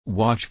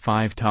Watch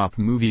 5 top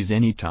movies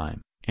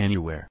anytime,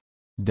 anywhere.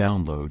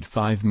 Download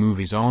 5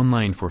 movies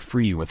online for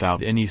free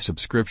without any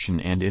subscription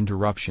and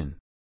interruption.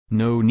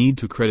 No need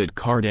to credit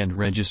card and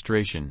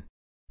registration.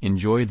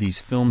 Enjoy these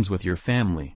films with your family.